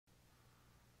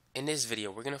In this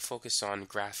video, we're going to focus on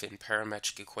graphing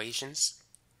parametric equations,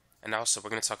 and also we're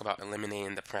going to talk about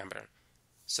eliminating the parameter.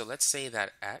 So let's say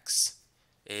that x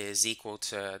is equal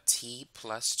to t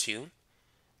plus 2,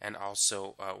 and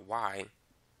also y,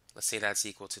 let's say that's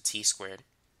equal to t squared,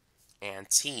 and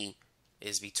t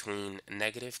is between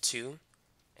 -2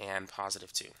 and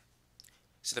 +2.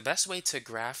 So the best way to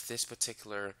graph this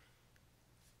particular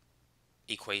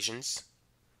equations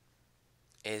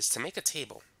is to make a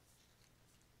table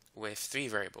with 3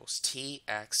 variables, t,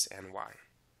 x, and y.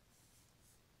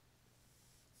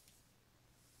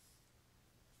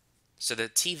 So the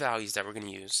t values that we're going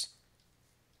to use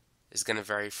is going to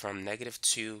vary from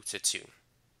 -2 to 2.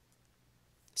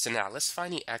 So now let's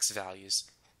find the x values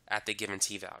at the given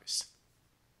t values.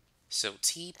 So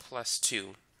t plus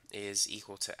 2 is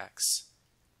equal to x.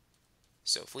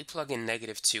 So if we plug in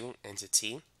 -2 into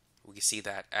t, we can see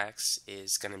that x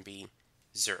is going to be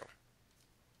 0.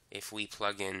 If we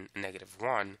plug in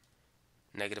 -1,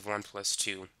 -1 plus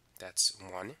 2, that's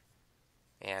 1.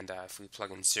 And if we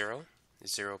plug in 0,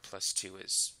 0 plus 2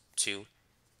 is 2.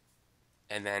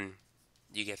 And then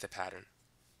you get the pattern.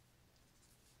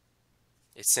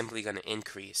 It's simply going to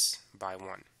increase by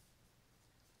 1.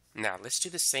 Now let's do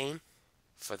the same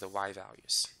for the y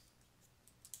values.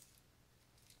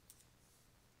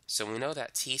 So we know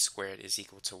that t squared is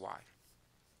equal to y.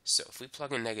 So if we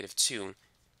plug in -2,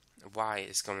 y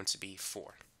is going to be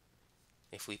 4.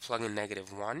 If we plug in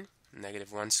 -1,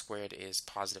 -1 squared is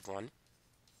 +1.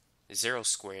 0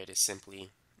 squared is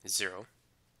simply 0.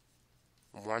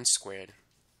 1 squared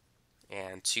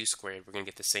and 2 squared, we're going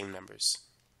to get the same numbers,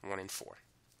 1 and 4.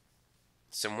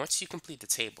 So once you complete the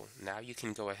table, now you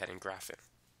can go ahead and graph it.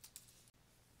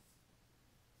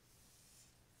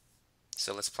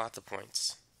 So let's plot the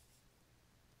points.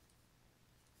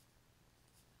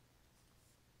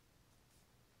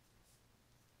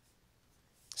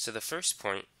 So the first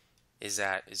point is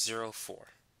at 0,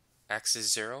 4. X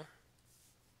is 0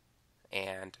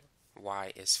 and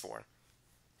y is 4.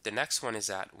 The next one is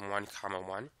at 1,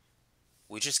 1.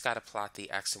 We just got to plot the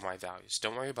x and y values.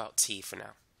 Don't worry about t for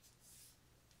now.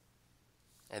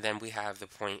 And then we have the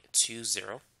point 2,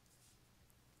 0.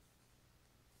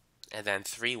 And then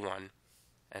 3, 1.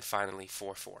 And finally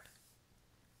 4, 4.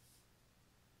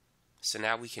 So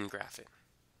now we can graph it.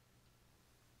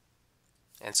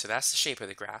 And so that's the shape of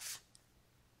the graph.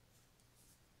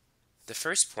 The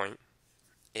first point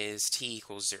is t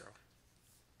equals 0.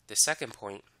 The second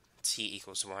point, t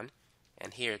equals 1.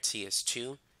 And here t is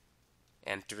 2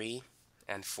 and 3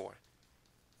 and 4.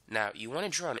 Now you want to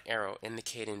draw an arrow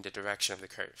indicating the direction of the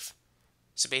curve.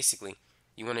 So basically,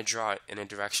 you want to draw it in a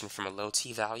direction from a low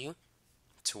t value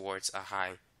towards a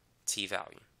high t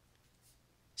value.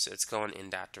 So it's going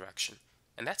in that direction.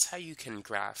 And that's how you can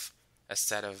graph a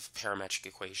set of parametric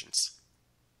equations.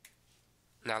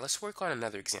 Now let's work on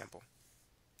another example.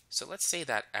 So let's say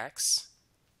that x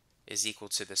is equal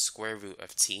to the square root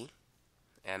of t,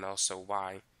 and also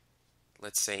y,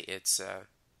 let's say it's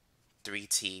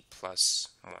 3t plus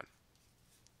 1.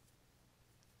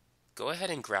 Go ahead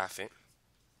and graph it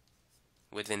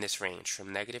within this range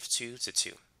from -2 to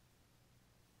 2.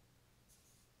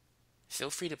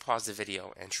 Feel free to pause the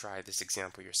video and try this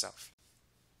example yourself.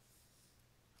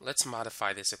 Let's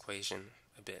modify this equation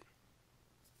a bit.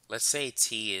 Let's say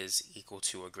t is equal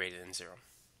to or greater than 0.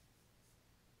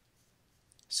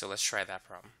 So let's try that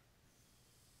problem.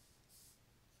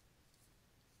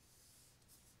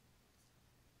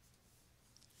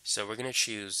 So we're going to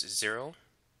choose 0,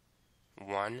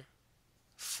 1,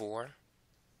 4,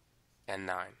 and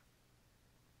 9.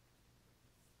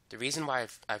 The reason why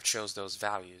I've chose those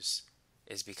values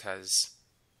is because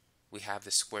we have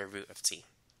the square root of t.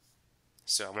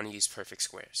 So I want to use perfect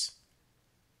squares.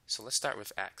 So let's start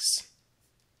with x.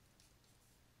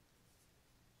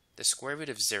 The square root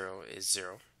of 0 is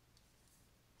 0.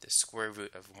 The square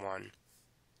root of 1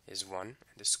 is 1.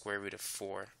 And the square root of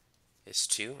 4 is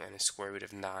 2. And the square root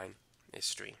of 9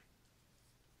 is 3.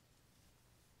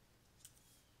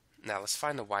 Now let's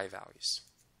find the y values.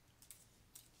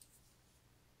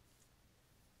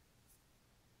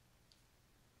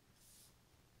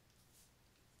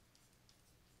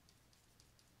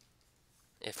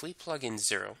 If we plug in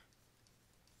 0,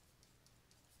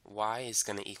 y is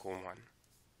going to equal 1.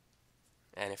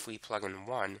 And if we plug in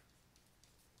 1,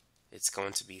 it's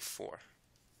going to be 4.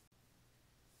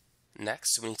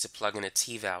 Next, we need to plug in a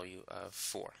t value of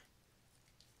 4.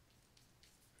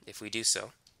 If we do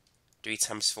so, 3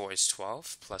 times 4 is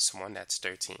 12, plus 1, that's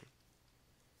 13.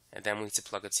 And then we need to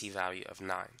plug a t value of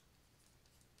 9.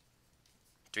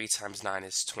 3 times 9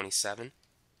 is 27,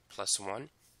 plus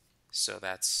 1, so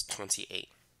that's 28,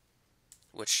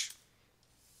 which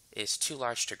is too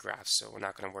large to graph, so we're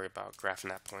not going to worry about graphing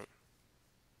that point.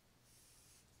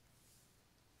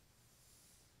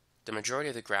 The majority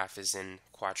of the graph is in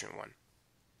quadrant 1.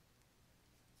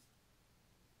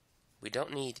 We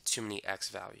don't need too many x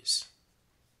values,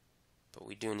 but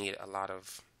we do need a lot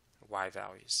of y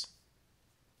values.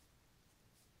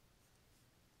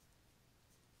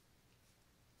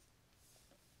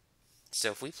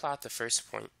 So if we plot the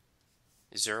first point,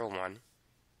 0, 1,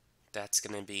 that's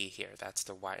going to be here. That's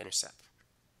the y-intercept.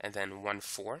 And then 1,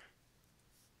 4.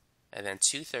 And then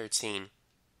 2, 13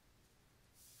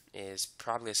 is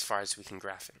probably as far as we can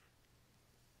graph it.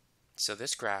 So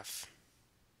this graph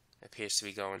appears to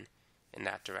be going in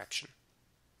that direction.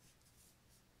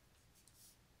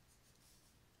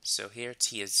 So here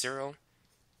t is 0,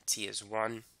 t is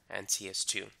 1, and t is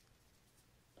 2.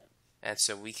 And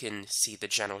so we can see the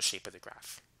general shape of the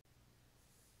graph.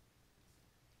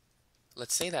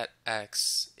 Let's say that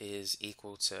x is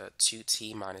equal to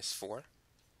 2t minus 4,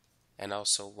 and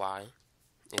also y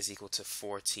is equal to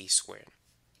 4t squared.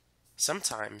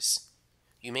 Sometimes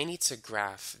you may need to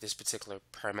graph this particular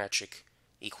parametric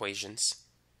equations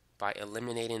by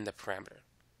eliminating the parameter.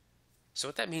 So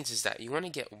what that means is that you want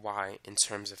to get y in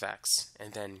terms of x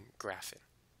and then graph it.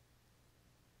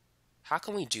 How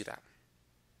can we do that?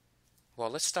 Well,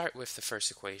 let's start with the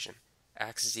first equation.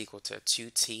 X is equal to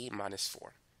 2t minus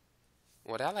 4.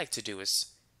 What I like to do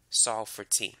is solve for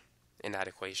t in that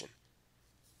equation.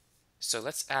 So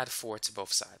let's add 4 to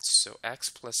both sides. So x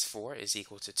plus 4 is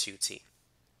equal to 2t.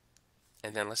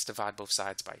 And then let's divide both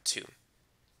sides by 2.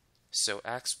 So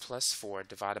x plus 4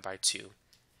 divided by 2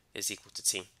 is equal to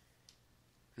t.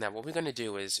 Now what we're going to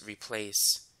do is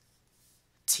replace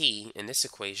t in this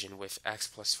equation with x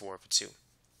plus 4 over 2.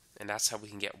 And that's how we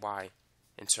can get y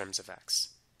in terms of x.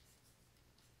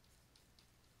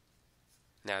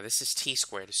 Now this is t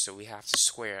squared, so we have to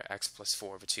square x plus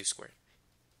 4 over 2 squared.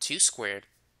 2 squared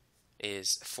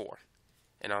is 4.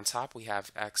 And on top we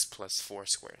have x plus 4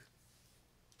 squared.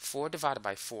 4 divided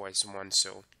by 4 is 1,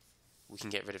 so we can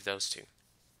get rid of those two.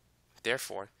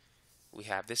 Therefore, we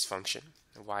have this function,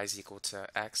 y is equal to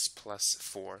x plus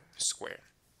 4 squared.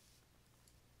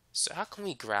 So how can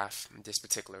we graph this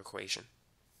particular equation?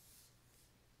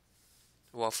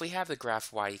 Well, if we have the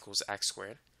graph y equals x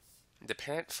squared, the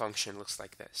parent function looks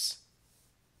like this.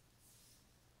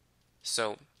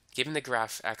 So, given the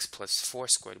graph x plus 4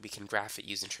 squared, we can graph it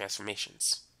using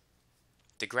transformations.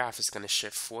 The graph is going to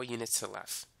shift 4 units to the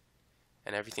left,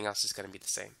 and everything else is going to be the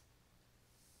same.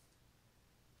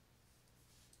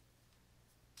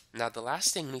 Now, the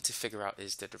last thing we need to figure out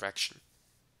is the direction.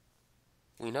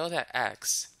 We know that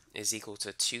x is equal to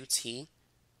 2t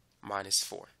minus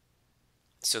 4.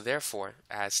 So therefore,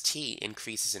 as t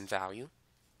increases in value,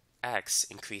 x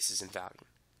increases in value.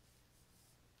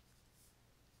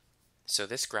 So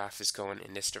this graph is going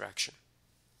in this direction.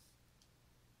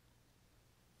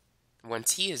 When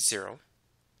t is 0,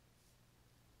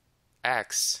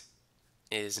 x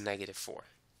is negative 4.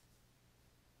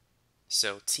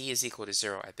 So t is equal to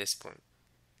 0 at this point.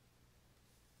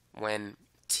 When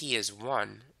t is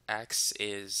 1, x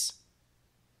is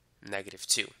negative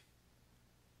 2.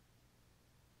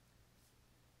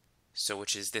 So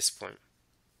which is this point.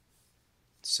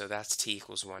 So that's t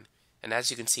equals 1. And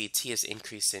as you can see, t is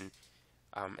increasing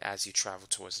as you travel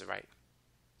towards the right.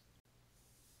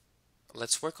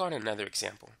 Let's work on another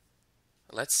example.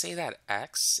 Let's say that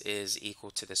x is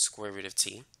equal to the square root of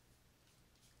t,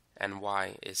 and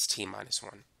y is t minus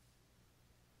 1.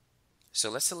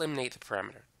 So let's eliminate the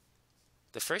parameter.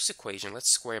 The first equation,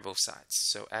 let's square both sides.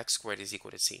 So x squared is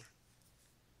equal to t.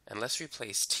 And let's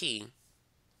replace t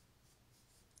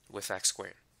with x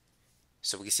squared.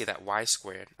 So we can see that y is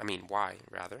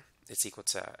equal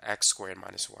to x squared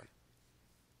minus 1.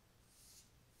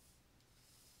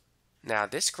 Now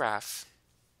this graph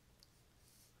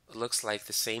looks like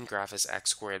the same graph as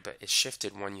x squared, but it's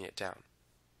shifted 1 unit down.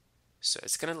 So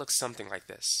it's going to look something like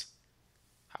this.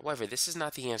 However, this is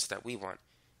not the answer that we want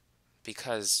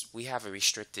because we have a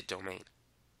restricted domain.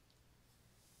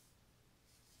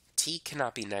 T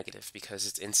cannot be negative because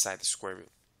it's inside the square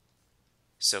root.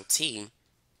 So t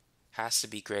has to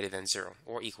be greater than 0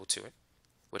 or equal to it,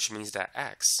 which means that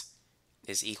x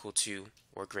is equal to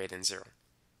or greater than 0.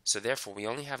 So therefore, we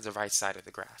only have the right side of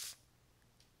the graph.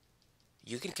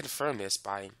 You can confirm this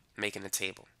by making a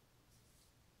table.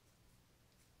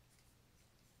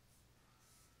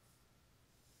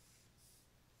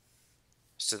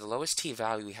 So the lowest t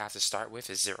value we have to start with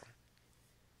is 0.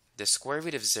 The square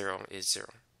root of 0 is 0.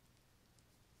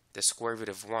 The square root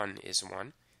of 1 is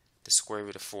 1. The square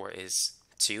root of 4 is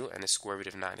 2, and the square root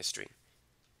of 9 is 3.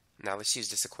 Now let's use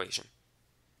this equation.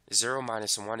 0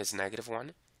 minus 1 is negative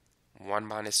 1, 1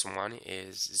 minus 1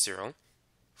 is 0,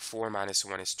 4 minus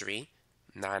 1 is 3,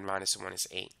 9 minus 1 is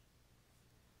 8.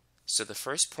 So the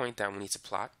first point that we need to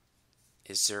plot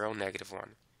is 0, negative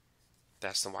 1.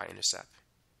 That's the y-intercept.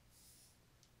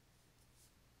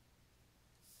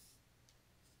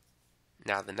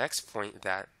 Now the next point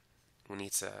that we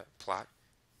need to plot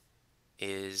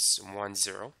is 1,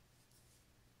 0,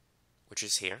 which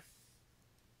is here.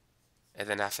 And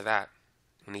then after that,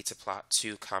 we need to plot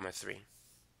 2, 3.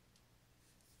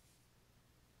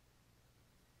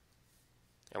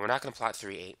 And we're not going to plot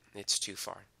 3, 8. It's too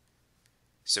far.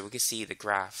 So we can see the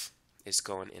graph is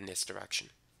going in this direction.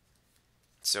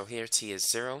 So here t is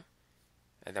 0,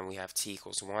 and then we have t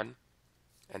equals 1,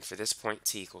 and for this point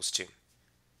t equals 2.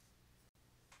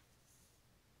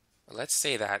 Let's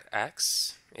say that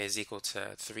x is equal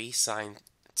to 3 sine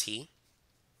t,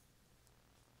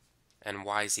 and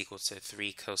y is equal to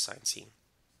 3 cosine t.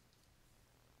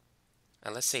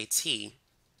 And let's say t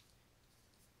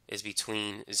is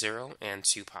between 0 and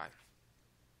 2 pi.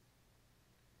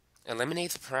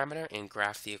 Eliminate the parameter and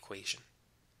graph the equation.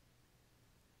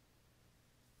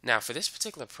 Now for this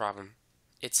particular problem,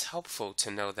 it's helpful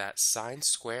to know that sine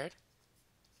squared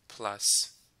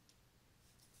plus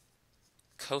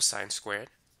cosine squared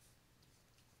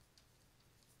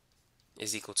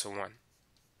is equal to 1.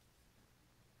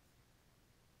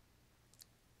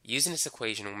 Using this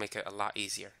equation will make it a lot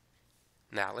easier.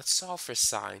 Now let's solve for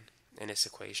sine in this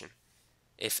equation.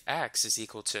 If x is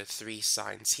equal to 3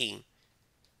 sine t,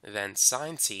 then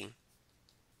sine t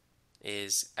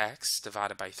is x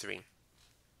divided by 3.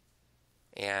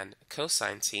 And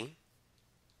cosine t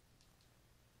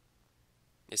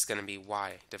is going to be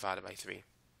y divided by 3,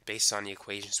 based on the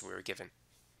equations we were given.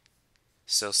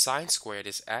 So sine squared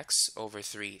is x over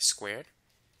 3 squared,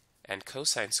 and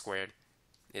cosine squared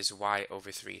is y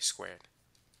over 3 squared.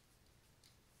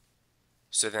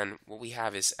 So then what we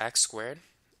have is x squared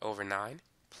over 9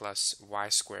 plus y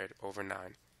squared over 9,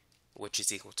 which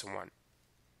is equal to 1.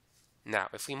 Now,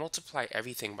 if we multiply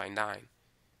everything by 9,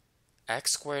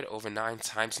 x squared over 9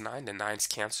 times 9, the 9's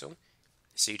cancel,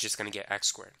 so you're just going to get x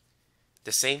squared.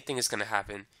 The same thing is going to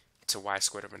happen to y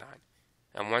squared over 9,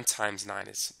 and 1 times 9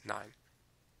 is 9.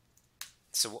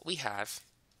 So what we have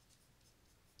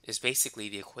is basically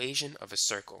the equation of a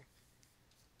circle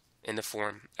in the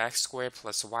form x squared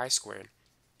plus y squared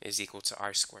is equal to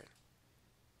r squared.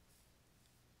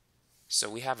 So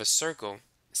we have a circle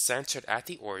centered at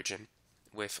the origin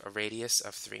with a radius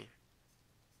of 3.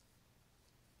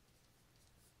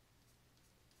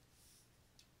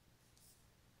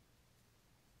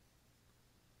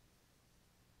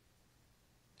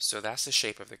 So that's the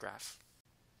shape of the graph.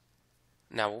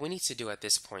 Now what we need to do at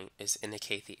this point is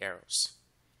indicate the arrows.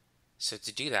 So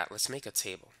to do that, let's make a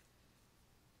table.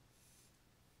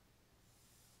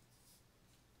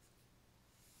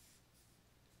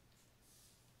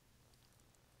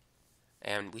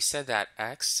 And we said that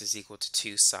x is equal to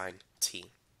 2 sine t.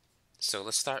 So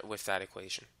let's start with that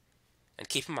equation. And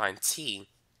keep in mind t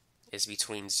is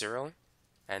between 0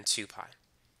 and 2 pi.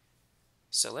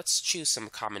 So let's choose some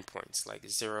common points like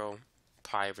 0,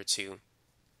 pi over 2,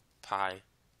 pi,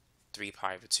 3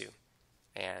 pi over 2,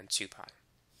 and 2 pi.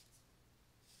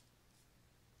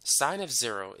 Sine of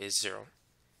 0 is 0,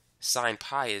 sine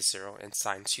pi is 0, and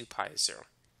sine 2 pi is 0.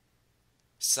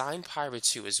 Sine pi over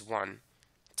 2 is 1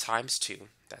 times 2,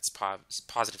 that's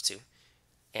positive 2,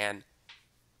 and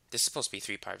this is supposed to be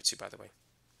 3 pi over 2, by the way.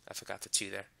 I forgot the 2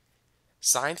 there.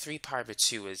 Sine 3 pi over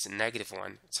 2 is negative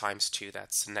 1 times 2,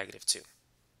 that's negative 2.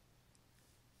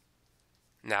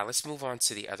 Now let's move on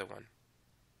to the other one.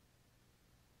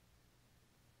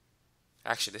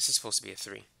 Actually, this is supposed to be a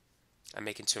 3. I'm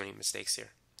making too many mistakes here.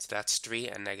 So that's 3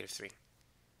 and negative 3.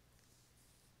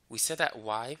 We said that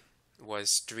y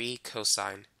was 3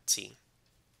 cosine t.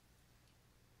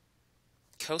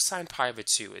 Cosine pi over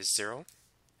 2 is 0,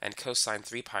 and cosine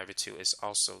 3 pi over 2 is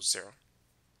also 0.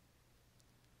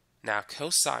 Now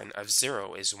cosine of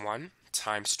 0 is 1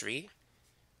 times 3,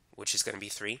 which is going to be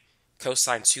 3.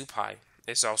 Cosine 2 pi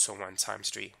is also 1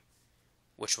 times 3,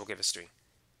 which will give us 3.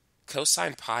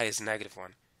 Cosine pi is negative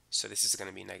 1, so this is going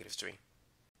to be negative 3.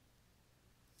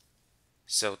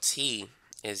 So t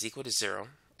is equal to 0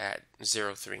 at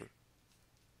 0, 3.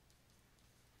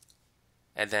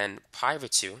 And then pi over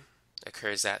 2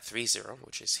 occurs at 3, 0,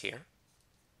 which is here.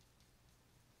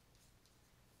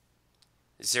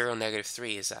 0, negative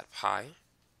 3 is at pi.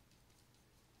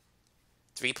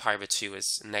 3 pi over 2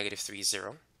 is negative 3,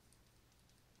 0.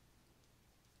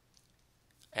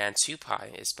 And 2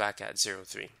 pi is back at 0,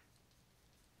 3.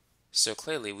 So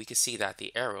clearly we can see that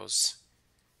the arrows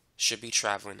should be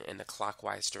traveling in the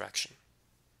clockwise direction.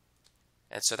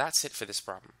 And so that's it for this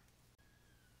problem.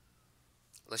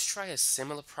 Let's try a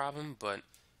similar problem, but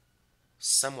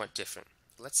somewhat different.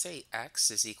 Let's say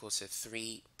x is equal to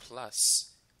 3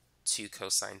 plus 2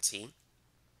 cosine t,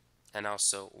 and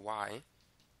also y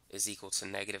is equal to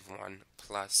 -1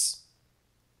 plus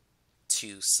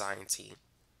 2 sine t.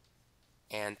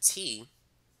 And t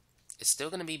is still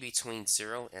going to be between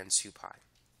 0 and 2 pi.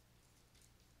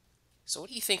 So what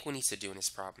do you think we need to do in this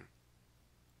problem?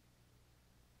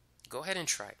 Go ahead and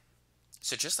try it.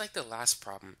 So just like the last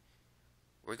problem,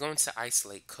 we're going to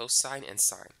isolate cosine and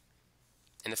sine.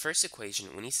 In the first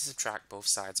equation, we need to subtract both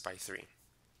sides by 3.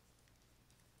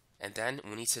 And then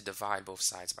we need to divide both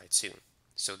sides by 2.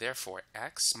 So therefore,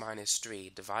 x minus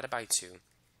 3 divided by 2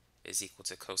 is equal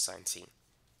to cosine t.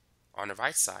 On the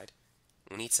right side,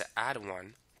 we need to add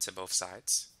 1 to both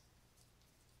sides,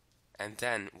 and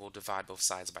then we'll divide both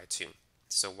sides by 2.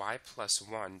 So y plus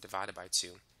 1 divided by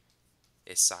 2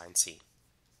 is sine t.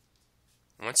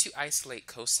 Once you isolate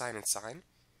cosine and sine,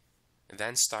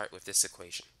 then start with this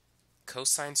equation.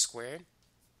 Cosine squared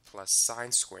plus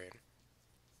sine squared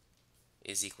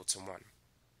is equal to 1.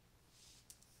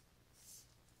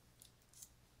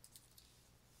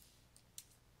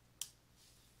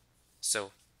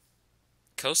 So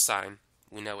cosine,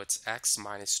 we know it's x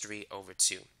minus 3 over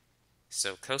 2.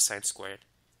 So cosine squared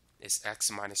is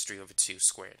x minus 3 over 2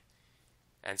 squared.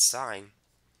 And sine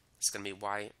is going to be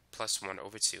y plus 1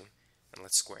 over 2. And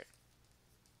let's square it.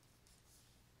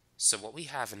 So what we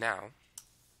have now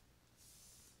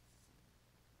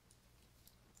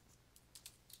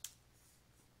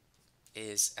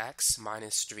is x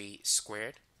minus 3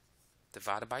 squared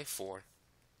divided by 4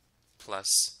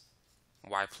 plus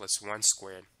y plus 1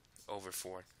 squared over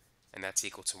 4, and that's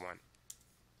equal to 1.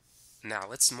 Now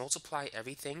let's multiply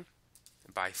everything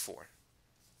by 4.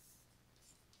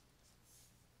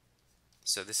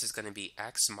 So this is going to be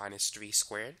x minus 3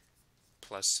 squared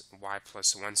plus y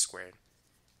plus 1 squared,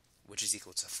 which is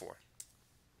equal to 4.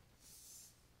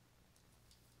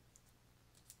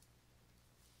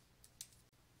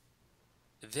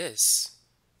 This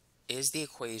is the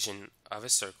equation of a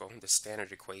circle, the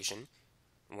standard equation,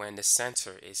 when the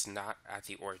center is not at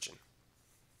the origin.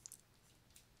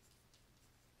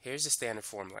 Here's the standard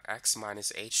formula: x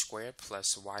minus h squared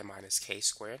plus y minus k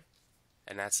squared,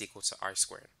 and that's equal to r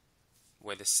squared,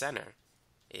 where the center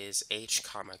is h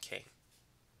comma k.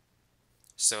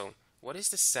 So what is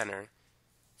the center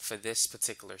for this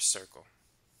particular circle?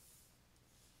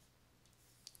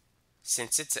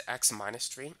 Since it's an x minus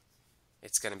 3,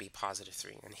 it's going to be positive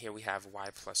 3. And here we have y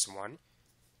plus 1,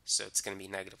 so it's going to be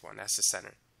 -1. That's the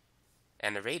center.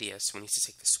 And the radius, we need to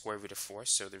take the square root of 4,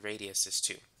 so the radius is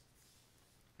 2.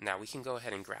 Now we can go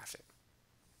ahead and graph it.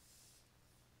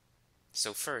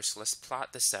 So first, let's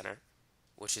plot the center,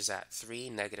 which is at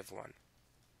 3, -1.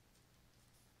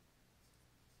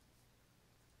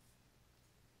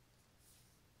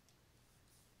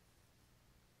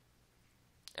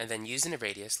 And then using the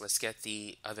radius, let's get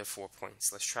the other 4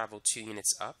 points. Let's travel 2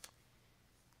 units up,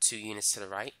 2 units to the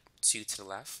right, 2 to the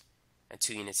left, and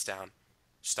 2 units down,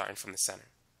 starting from the center.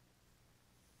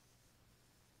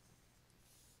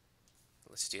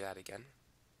 Let's do that again.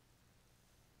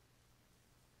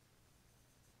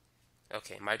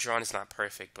 Okay, my drawing is not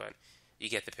perfect, but you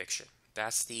get the picture.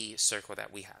 That's the circle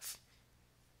that we have.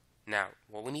 Now,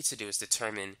 what we need to do is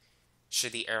determine,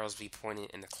 should the arrows be pointing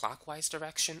in the clockwise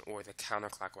direction or the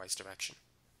counterclockwise direction?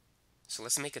 So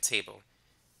let's make a table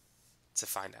to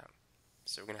find out.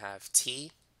 So we're going to have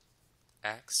t,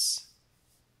 x,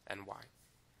 and y.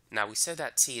 Now we said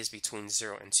that t is between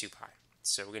 0 and 2 pi.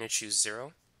 So we're going to choose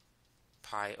 0,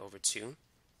 pi over 2,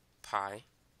 pi,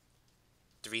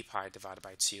 3 pi divided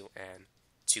by 2, and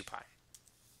 2 pi.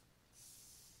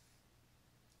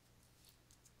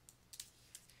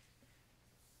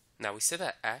 Now we said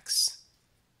that x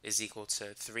is equal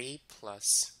to 3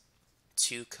 plus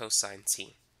 2 cosine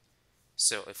t.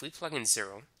 So if we plug in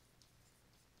 0,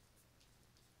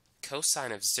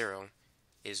 cosine of 0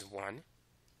 is 1,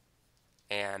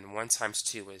 and 1 times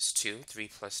 2 is 2, 3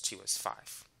 plus 2 is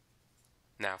 5.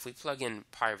 Now if we plug in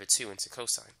pi over 2 into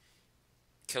cosine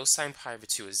pi over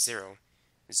 2 is 0,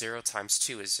 0 times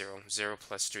 2 is 0, 0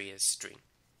 plus 3 is 3.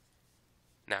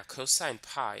 Now cosine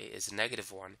pi is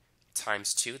 -1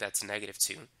 times 2, that's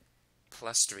 -2,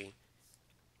 plus 3,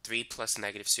 3 plus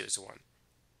 -2 is 1.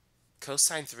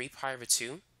 Cosine 3 pi over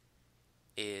 2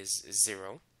 is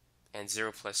 0, and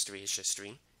 0 plus 3 is just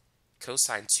 3.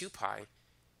 Cosine 2 pi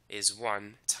is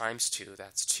 1 times 2,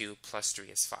 that's 2, plus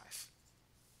 3 is 5.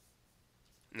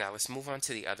 Now let's move on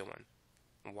to the other one.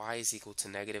 Y is equal to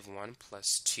 -1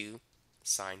 plus 2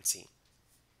 sine t.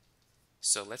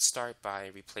 So let's start by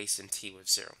replacing t with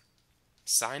 0.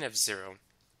 Sine of 0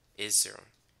 is 0,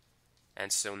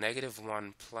 And so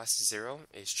 -1 plus 0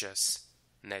 is just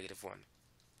 -1.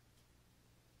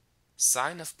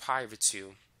 Sine of pi over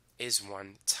 2 is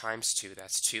 1 times 2.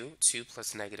 That's 2. 2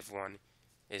 plus -1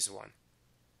 is 1.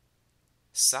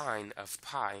 Sine of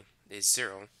pi is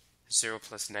 0. 0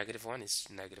 plus -1 is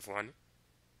 -1.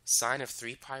 Sine of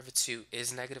 3 pi over 2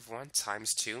 is -1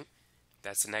 times 2.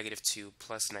 That's -2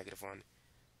 plus -1.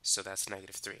 So that's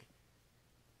 -3.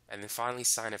 And then finally,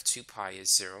 sine of 2 pi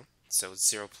is 0. So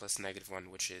 0 plus -1,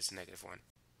 which is -1.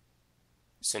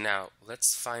 So now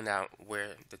let's find out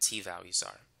where the t values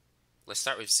are. Let's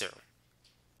start with 0.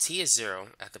 T is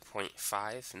 0 at the point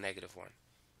 5, -1.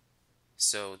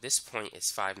 So this point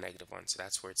is 5, -1. So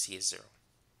that's where t is 0.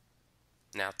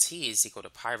 Now t is equal to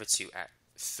pi over 2 at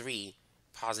 3,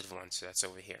 +1. So that's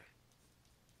over here.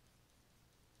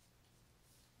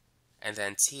 And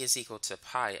then t is equal to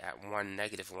pi at 1,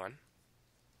 -1.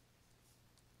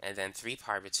 And then 3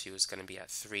 pi over 2 is going to be at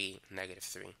 3,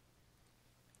 -3.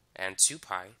 And 2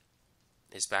 pi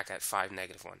is back at 5,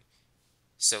 -1.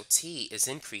 So t is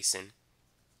increasing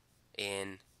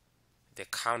in the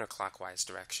counterclockwise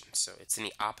direction. So it's in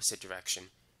the opposite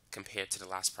direction compared to the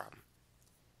last problem.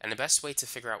 And the best way to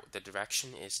figure out the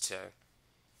direction is to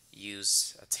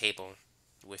use a table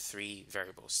with 3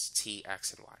 variables, t,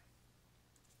 x, and y.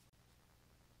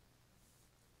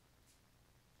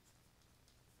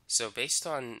 So based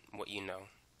on what you know,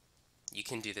 you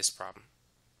can do this problem.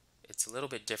 It's a little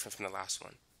bit different from the last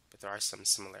one, but there are some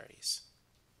similarities.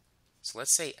 So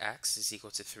let's say x is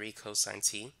equal to 3 cosine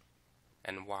t,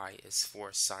 and y is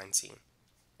 4 sine t.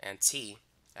 And t,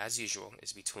 as usual,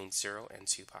 is between 0 and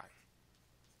 2 pi.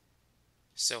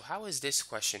 So how is this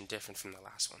question different from the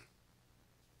last one?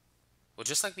 Well,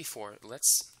 just like before,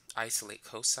 let's isolate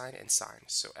cosine and sine.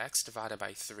 So x divided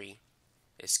by 3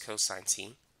 is cosine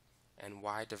t, and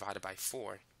y divided by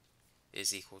 4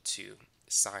 is equal to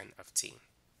sine of t.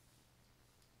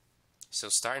 So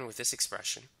starting with this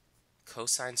expression,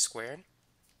 cosine squared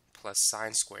plus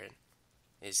sine squared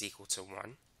is equal to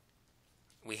 1.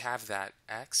 We have that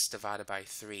x divided by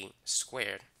 3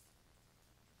 squared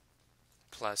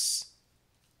plus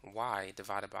y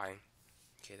divided by,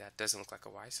 okay, that doesn't look like a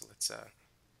y, so let's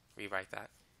rewrite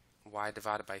that. Y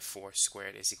divided by 4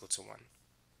 squared is equal to 1.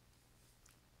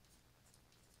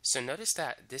 So notice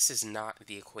that this is not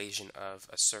the equation of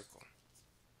a circle.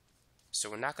 So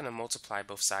we're not going to multiply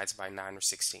both sides by 9 or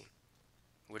 16.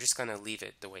 We're just going to leave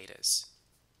it the way it is.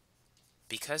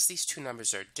 Because these two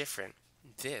numbers are different,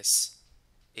 this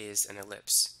is an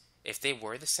ellipse. If they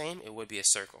were the same, it would be a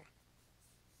circle.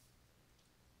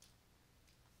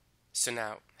 So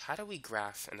now, how do we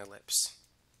graph an ellipse?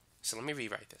 So let me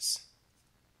rewrite this.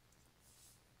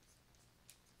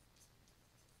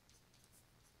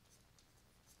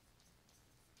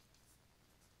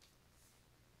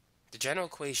 The general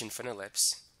equation for an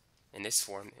ellipse in this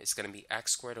form is going to be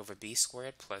x squared over b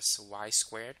squared plus y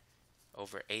squared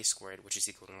over a squared, which is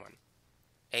equal to 1.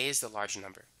 A is the large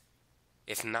number.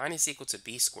 If 9 is equal to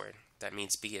b squared, that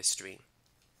means b is 3,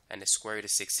 and the square root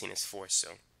of 16 is 4,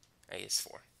 so a is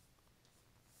 4.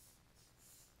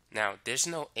 Now, there's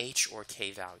no h or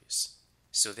k values,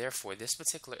 so therefore this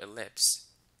particular ellipse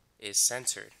is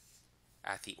centered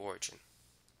at the origin.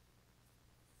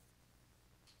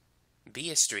 B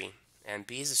is 3, and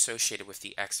b is associated with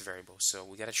the x variable, so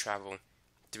we got to travel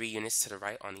 3 units to the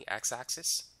right on the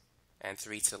x-axis and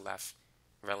 3 to the left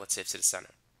relative to the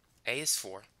center. A is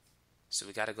 4, so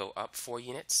we got to go up 4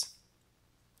 units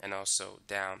and also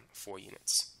down 4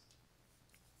 units.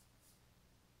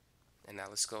 And now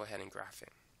let's go ahead and graph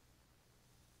it.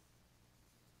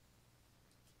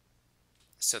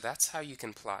 So that's how you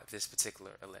can plot this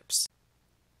particular ellipse.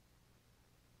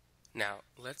 Now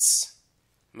let's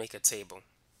make a table.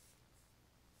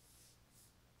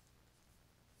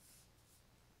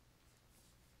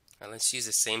 And let's use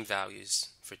the same values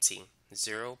for t.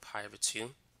 0, pi over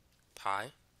 2,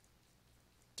 pi,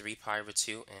 3 pi over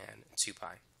 2, and 2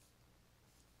 pi.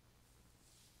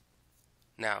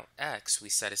 Now x we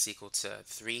set is equal to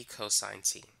 3 cosine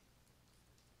t.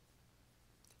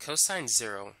 Cosine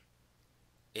 0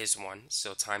 is 1,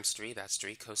 so times 3, that's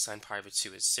 3. Cosine pi over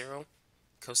 2 is 0.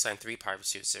 Cosine 3 pi over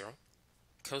 2 is 0.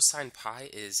 Cosine pi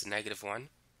is -1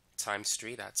 times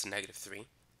 3, that's -3.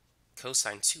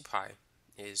 Cosine 2 pi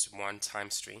is 1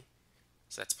 times 3,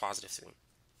 so that's +3.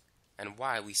 And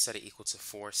y, we set it equal to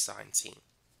 4 sine t.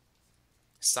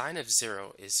 Sine of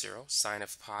 0 is 0. Sine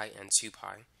of pi and 2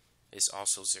 pi is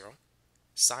also 0.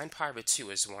 Sine pi over 2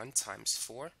 is 1 times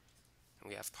 4, and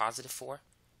we have +4.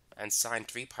 And sine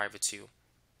 3 pi over 2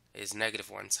 is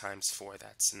 -1 times 4,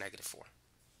 that's -4.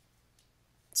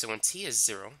 So when t is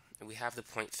 0, we have the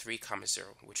point 3,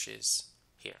 0, which is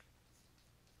here.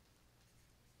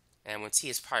 And when t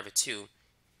is pi over 2,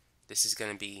 this is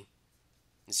going to be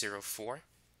 0, 4.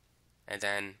 And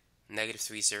then negative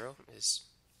 3, 0 is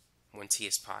when t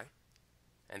is pi.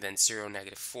 And then 0,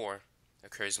 negative 4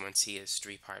 occurs when t is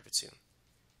 3 pi over 2.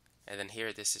 And then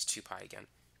here this is 2 pi again.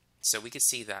 So we can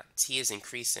see that t is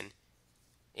increasing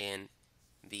in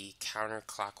the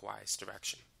counterclockwise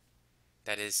direction.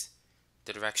 That is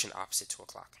the direction opposite to a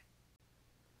clock.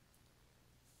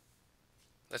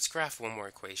 Let's graph one more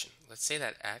equation. Let's say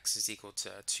that x is equal to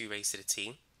 2 raised to the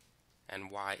t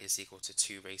and y is equal to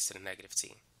 2 raised to the negative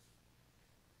t.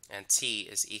 And t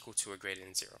is equal to or greater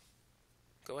than 0.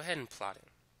 Go ahead and plot it.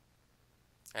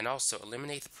 And also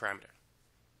eliminate the parameter.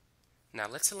 Now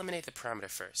let's eliminate the parameter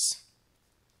first.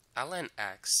 ln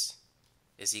x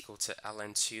is equal to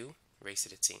ln 2 raised to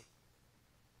the t.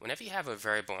 Whenever you have a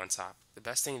variable on top, the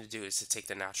best thing to do is to take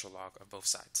the natural log of both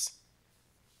sides.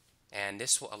 And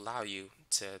this will allow you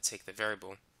to take the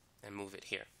variable and move it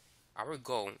here. Our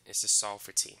goal is to solve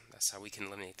for t. That's how we can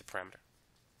eliminate the parameter.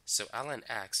 So ln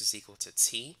x is equal to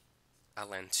t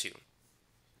ln 2.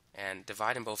 And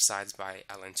dividing both sides by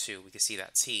ln 2, we can see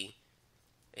that t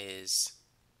is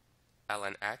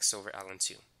ln x over ln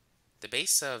 2. The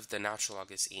base of the natural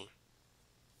log is e.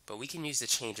 But we can use the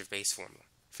change of base formula.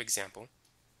 For example,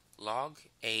 log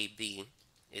AB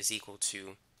is equal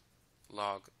to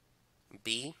log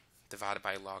B divided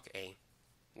by log A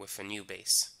with a new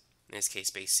base, in this case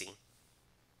base C.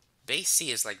 Base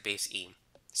C is like base E,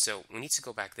 so we need to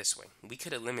go back this way. We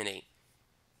could eliminate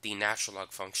the natural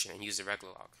log function and use the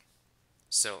regular log.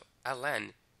 So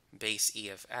ln base E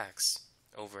of x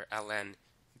over ln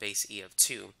base E of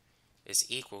 2 is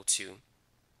equal to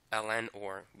ln,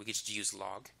 or we could just use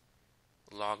log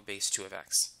base 2 of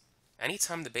x.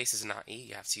 Anytime the base is not e,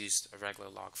 you have to use a regular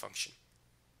log function.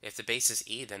 If the base is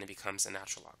e, then it becomes a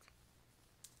natural log.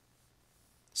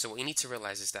 So what you need to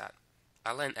realize is that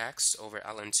ln x over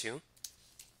ln 2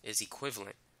 is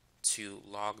equivalent to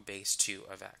log base 2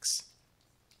 of x.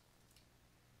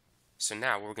 So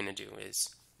now what we're going to do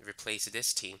is replace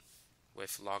this t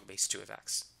with log base 2 of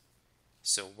x.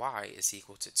 So y is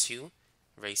equal to 2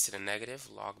 raised to the negative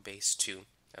log base 2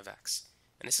 of x.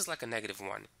 And this is like a negative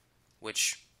 1,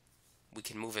 which we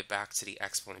can move it back to the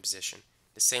exponent position,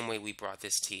 the same way we brought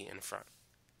this t in front.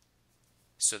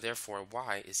 So therefore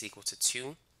y is equal to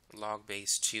 2 log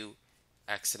base 2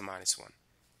 x to the minus 1.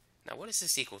 Now what is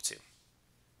this equal to?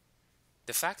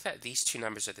 The fact that these two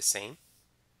numbers are the same,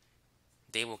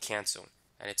 they will cancel,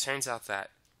 and it turns out that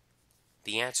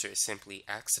the answer is simply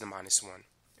x to the minus 1,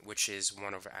 which is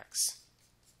 1 over x.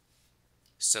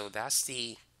 So that's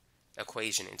the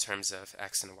equation in terms of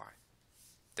x and y.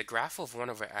 The graph of 1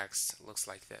 over x looks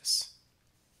like this.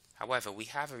 However, we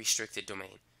have a restricted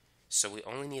domain, so we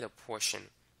only need a portion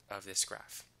of this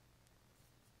graph.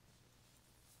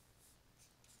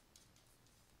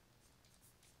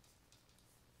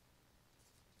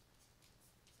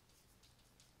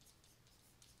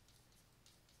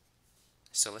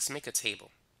 So let's make a table.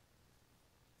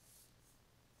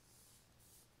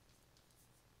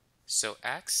 So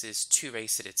x is 2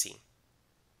 raised to the t.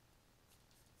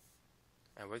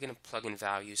 And we're going to plug in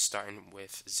values starting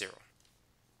with 0.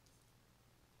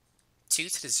 2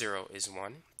 to the 0 is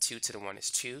 1, 2 to the 1 is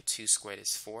 2, 2 squared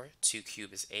is 4, 2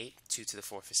 cubed is 8, 2 to the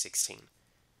 4th is 16.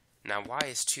 Now y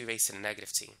is 2 raised to the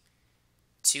negative t.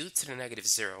 2 to the negative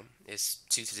 0 is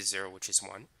 2 to the 0, which is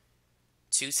 1.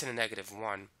 2 to the negative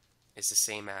 1 is the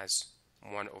same as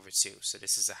 1 over 2, so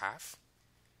this is a half.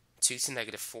 2 to the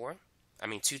negative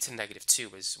 2 to the negative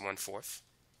 2 is 1/4.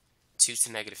 2 to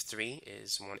the negative 3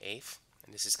 is 1/8,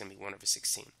 and this is going to be 1 over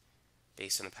 16,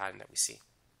 based on the pattern that we see.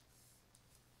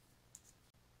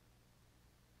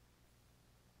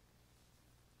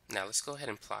 Now let's go ahead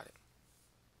and plot it.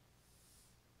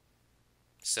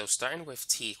 So starting with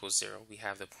t equals 0, we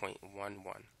have the point 1,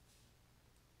 1.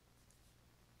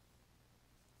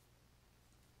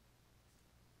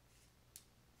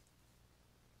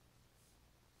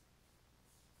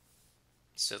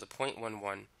 So the point 1,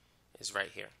 1 is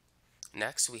right here.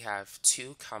 Next we have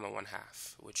 2 comma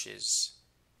 1/2, which is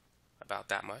about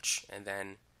that much, and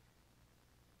then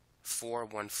 4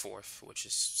 1/4, which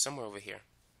is somewhere over here.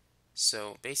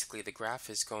 So basically the graph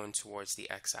is going towards the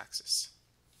x-axis.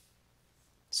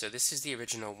 So this is the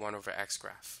original 1 over x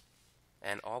graph,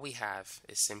 and all we have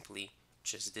is simply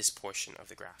just this portion of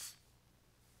the graph.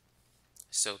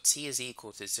 So t is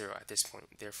equal to 0 at this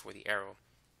point, therefore the arrow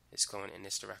is going in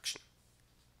this direction.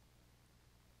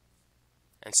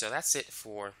 And so that's it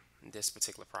for this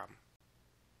particular problem.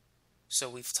 So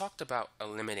we've talked about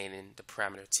eliminating the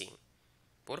parameter t.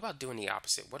 But what about doing the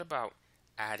opposite? What about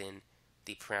adding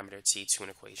the parameter t to an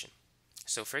equation?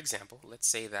 So for example, let's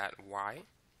say that y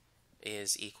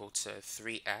is equal to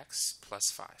 3x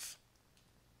plus 5.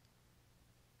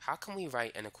 How can we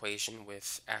write an equation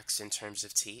with x in terms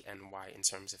of t and y in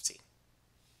terms of t?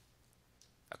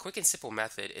 A quick and simple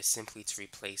method is simply to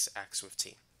replace x with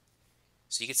t.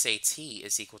 So you could say t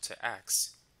is equal to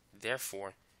x,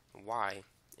 therefore y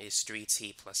is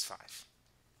 3t plus 5.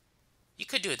 You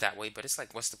could do it that way, but it's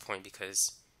like, what's the point,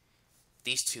 because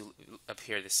these two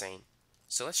appear the same.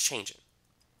 So let's change it.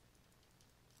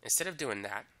 Instead of doing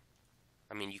that,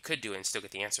 I mean, you could do it and still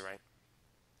get the answer right.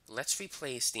 Let's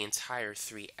replace the entire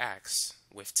 3x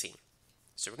with t.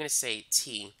 So we're going to say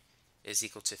t is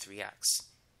equal to 3x.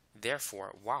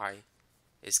 Therefore, y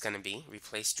is going to be,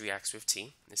 replace 3x with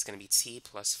t, it's going to be t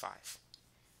plus 5.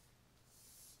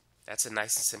 That's a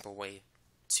nice and simple way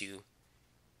to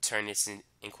turn this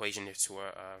equation into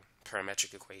a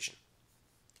parametric equation.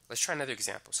 Let's try another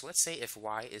example. So let's say if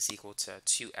y is equal to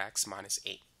 2x minus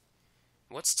 8.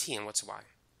 What's t and what's y?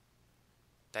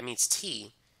 That means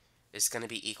t is going to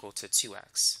be equal to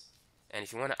 2x. And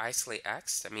if you want to isolate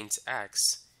x, that means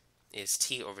x is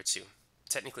t over 2.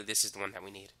 Technically, this is the one that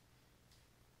we need.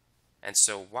 And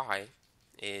so y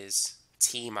is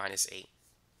t minus 8.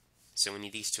 So we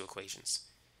need these two equations.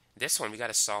 This one, we got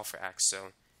to solve for x. So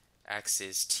x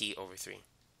is t over 3.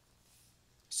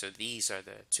 So these are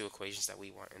the two equations that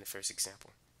we want in the first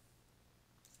example.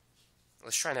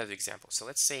 Let's try another example. So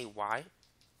let's say y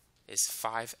is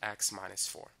 5x minus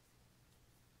 4.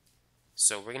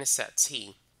 So we're going to set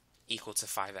t equal to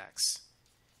 5x.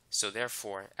 So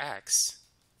therefore, x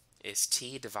is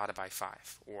t divided by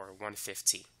 5, or 1/5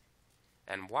 t.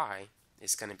 And y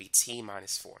is going to be t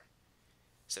minus 4.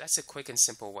 So that's a quick and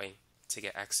simple way to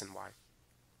get x and y.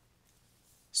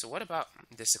 So what about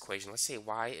this equation? Let's say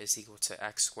y is equal to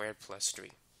x squared plus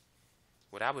 3.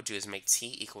 What I would do is make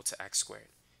t equal to x squared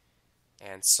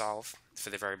and solve for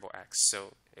the variable x.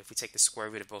 So if we take the square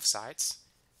root of both sides,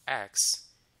 x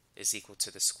is equal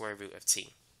to the square root of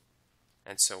t.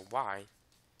 And so y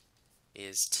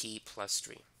is t plus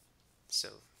 3. So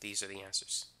these are the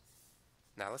answers.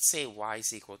 Now let's say y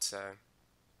is equal to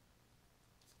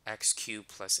x cubed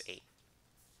plus 8.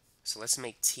 So let's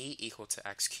make t equal to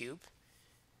x cubed.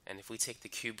 And if we take the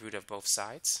cube root of both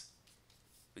sides,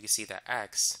 we can see that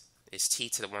x is t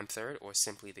to the 1/3, or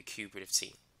simply the cube root of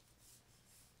t.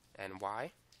 And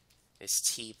y is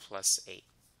t plus 8.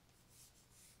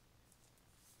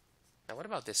 Now what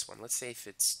about this one? Let's say if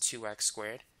it's 2x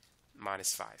squared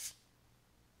minus 5.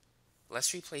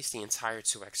 Let's replace the entire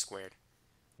 2x squared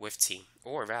with t.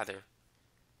 Or rather,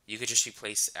 you could just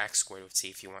replace x squared with t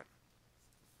if you want.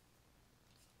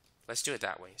 Let's do it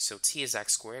that way. So t is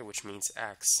x squared, which means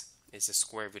x is the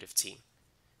square root of t.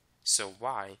 So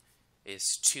y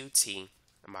is 2t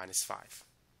minus 5.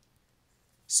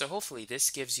 So hopefully this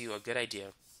gives you a good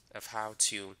idea of how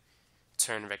to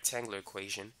turn a rectangular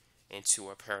equation into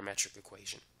a parametric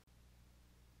equation.